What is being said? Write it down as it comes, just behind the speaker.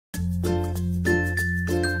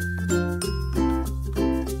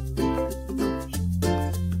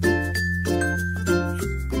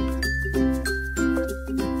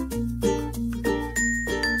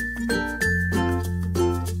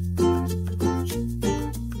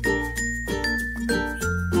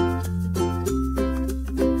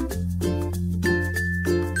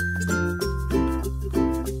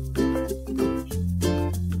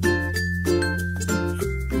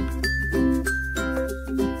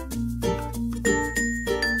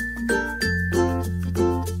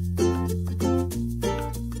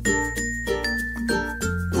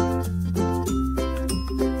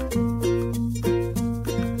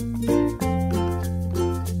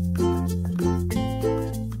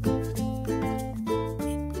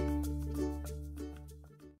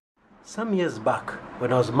Some years back,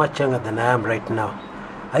 when I was much younger than I am right now,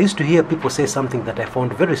 I used to hear people say something that I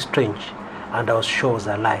found very strange, and I was sure was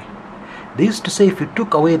a lie. They used to say if you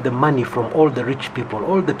took away the money from all the rich people,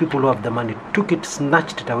 all the people who have the money, took it,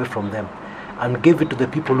 snatched it away from them, and gave it to the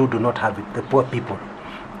people who do not have it, the poor people,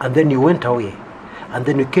 and then you went away, and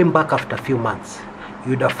then you came back after a few months, you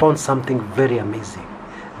would have found something very amazing.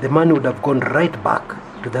 The money would have gone right back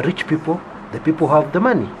to the rich people, the people who have the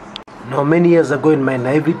money. Now, many years ago, in my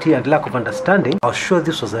naivety and lack of understanding, I was sure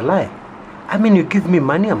this was a lie. I mean, you give me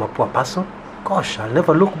money, I'm a poor person. Gosh, I'll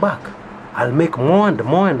never look back. I'll make more and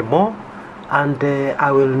more and more, and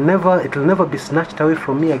it will never be snatched away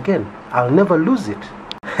from me again. I'll never lose it.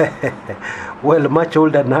 Well, much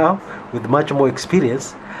older now, with much more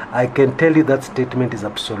experience, I can tell you that statement is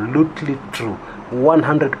absolutely true.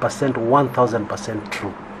 100%, 1000%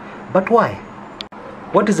 true. But why?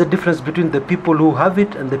 What is the difference between the people who have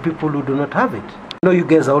it and the people who do not have it? I know you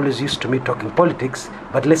guys are always used to me talking politics,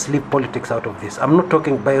 but let's leave politics out of this. I'm not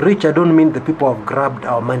talking by rich, I don't mean the people who have grabbed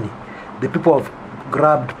our money, the people who have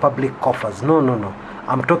grabbed public coffers. No.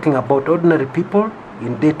 I'm talking about ordinary people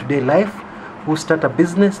in day-to-day life who start a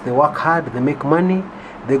business, they work hard, they make money,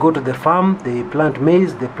 they go to the farm, they plant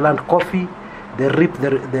maize, they plant coffee, they reap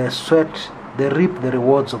their sweat, they reap the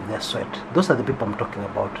rewards of their sweat. Those are the people I'm talking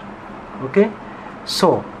about. Okay?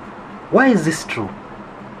 So, why is this true?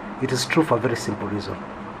 It is true for a very simple reason.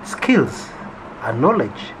 Skills and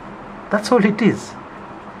knowledge. That's all it is.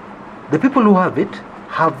 The people who have it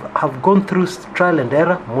have gone through trial and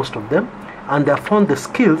error, most of them, and they have found the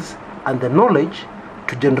skills and the knowledge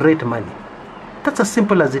to generate money. That's as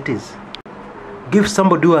simple as it is. Give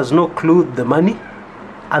somebody who has no clue the money,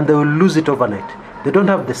 and they will lose it overnight. They don't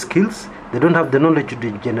have the skills, they don't have the knowledge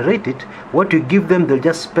to generate it. What you give them, they'll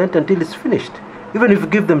just spend until it's finished. Even if you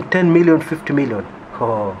give them 10 million, 50 million,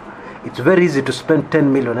 it's very easy to spend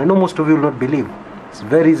 10 million. I know most of you will not believe. It's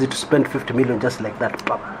very easy to spend 50 million just like that.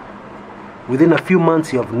 Within a few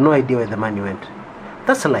months, you have no idea where the money went.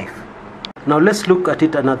 That's life. Now let's look at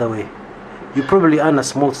it another way. You probably earn a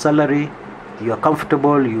small salary, you are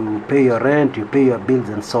comfortable, you pay your rent, you pay your bills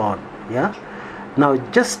and so on. Yeah? Now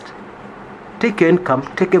just take your income,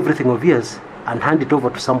 take everything of yours and hand it over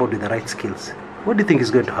to somebody with the right skills. What do you think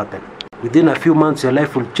is going to happen? Within a few months, your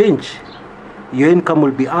life will change. Your income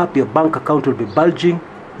will be up, your bank account will be bulging,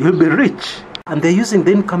 you'll be rich. And they're using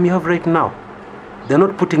the income you have right now. They're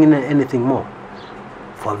not putting in anything more.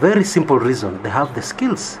 For a very simple reason, they have the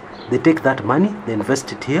skills. They take that money, they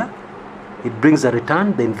invest it here, it brings a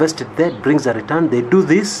return, they invest it there, it brings a return, they do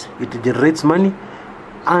this, it generates money,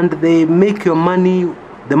 and they make your money,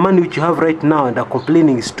 the money which you have right now and are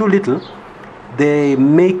complaining is too little, they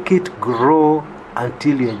make it grow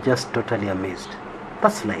until you're just totally amazed.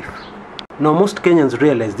 That's life. Now, most Kenyans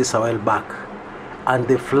realized this a while back, and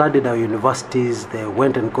they flooded our universities, they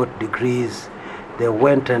went and got degrees, they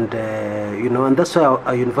went and, and that's why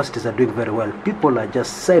our universities are doing very well. People are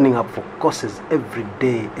just signing up for courses every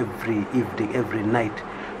day, every evening, every night.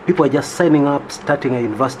 People are just signing up, starting a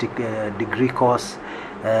university degree course.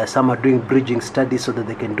 Some are doing bridging studies so that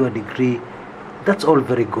they can do a degree. That's all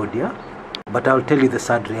very good, yeah? But I'll tell you the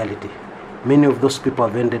sad reality. Many of those people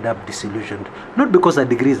have ended up disillusioned. Not because a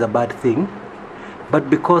degree is a bad thing, but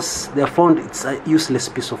because they have found it's a useless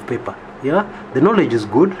piece of paper. Yeah? The knowledge is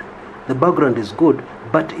good, the background is good,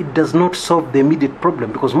 but it does not solve the immediate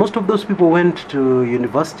problem, because most of those people went to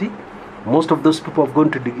university, most of those people have gone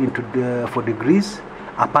for degrees,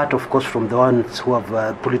 apart of course from the ones who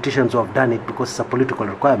have, politicians who have done it because it's a political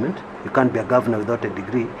requirement. You can't be a governor without a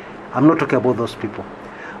degree. I'm not talking about those people.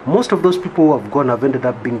 Most of those people who have gone have ended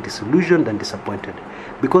up being disillusioned and disappointed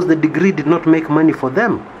because the degree did not make money for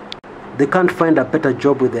them. They can't find a better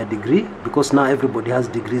job with their degree because now everybody has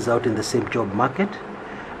degrees out in the same job market,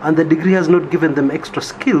 and the degree has not given them extra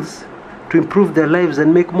skills to improve their lives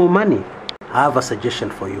and make more money. I have a suggestion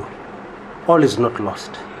for you. All is not lost.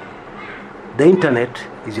 The internet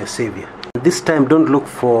is your savior. This time, don't look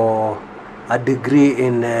for a degree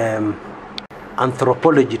in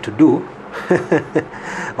anthropology to do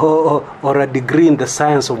or a degree in the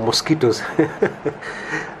science of mosquitoes.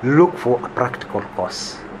 Look for a practical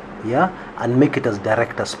course, yeah, and make it as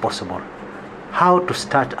direct as possible. How to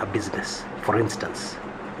start a business, for instance,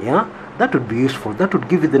 yeah, that would be useful. That would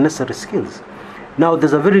give you the necessary skills. Now,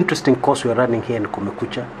 there's a very interesting course we're running here in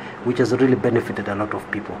Kumekucha, which has really benefited a lot of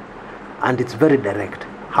people, and it's very direct.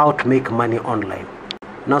 How to make money online.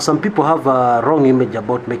 Now, some people have a wrong image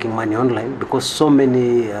about making money online because so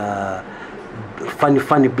many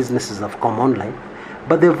funny businesses have come online,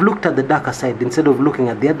 but they've looked at the darker side instead of looking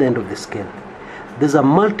at the other end of the scale. There's a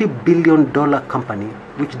multi-billion-dollar company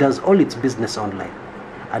which does all its business online,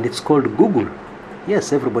 and it's called Google.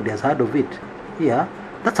 Yes, everybody has heard of it. Yeah,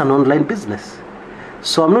 that's an online business.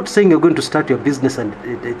 So I'm not saying you're going to start your business and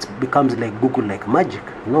it becomes like Google, like magic.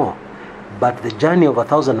 No, but the journey of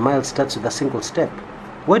 1,000 miles starts with a single step.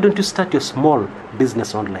 Why don't you start your small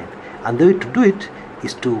business online? And the way to do it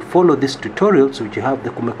is to follow these tutorials, which you have the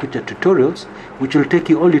Kumekucha tutorials, which will take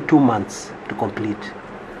you only 2 months to complete.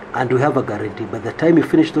 And we have a guarantee. By the time you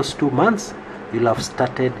finish those 2 months, you'll have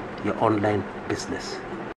started your online business.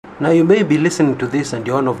 Now you may be listening to this and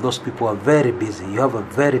you're one of those people who are very busy. You have a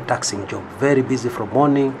very taxing job, very busy from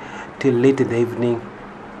morning till late in the evening.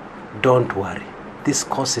 Don't worry. This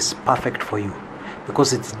course is perfect for you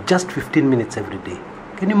because it's just 15 minutes every day.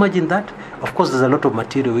 Can you imagine that? Of course, there's a lot of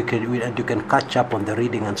material and you can catch up on the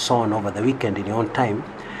reading and so on over the weekend in your own time.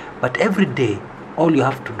 But every day, all you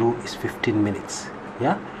have to do is 15 minutes.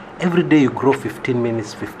 Yeah? Every day you grow 15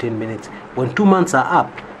 minutes, 15 minutes. When 2 months are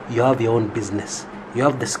up, you have your own business. You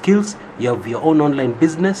have the skills, you have your own online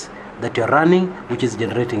business that you're running, which is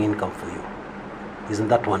generating income for you. Isn't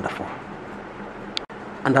that wonderful?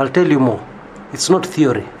 And I'll tell you more. It's not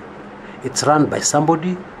theory. It's run by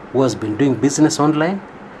somebody who has been doing business online,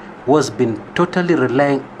 who has been totally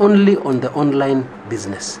relying only on the online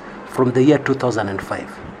business from the year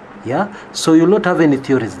 2005. Yeah? So you'll not have any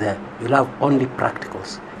theories there. You'll have only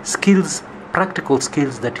practicals. Skills, practical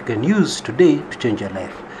skills that you can use today to change your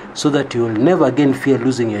life, so that you will never again fear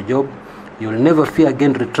losing your job. You will never fear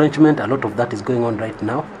again retrenchment. A lot of that is going on right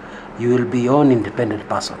now. You will be your own independent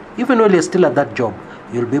person. Even while you're still at that job,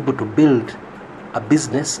 you'll be able to build a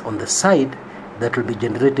business on the side that will be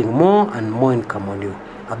generating more and more income on you.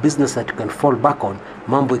 A business that you can fall back on,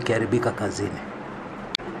 mambo ikiharibika kazini.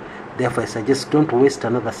 Therefore, I suggest don't waste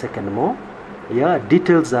another second more. Yeah,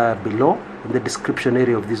 details are below in the description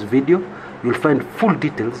area of this video. You'll find full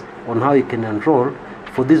details on how you can enroll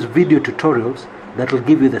for these video tutorials that will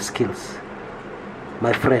give you the skills.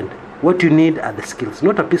 My friend, what you need are the skills,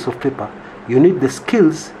 not a piece of paper. You need the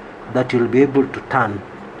skills that you'll be able to turn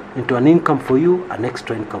into an income for you, an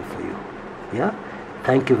extra income for you. Yeah?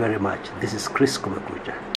 Thank you very much. This is Chris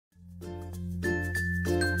Kumekucha.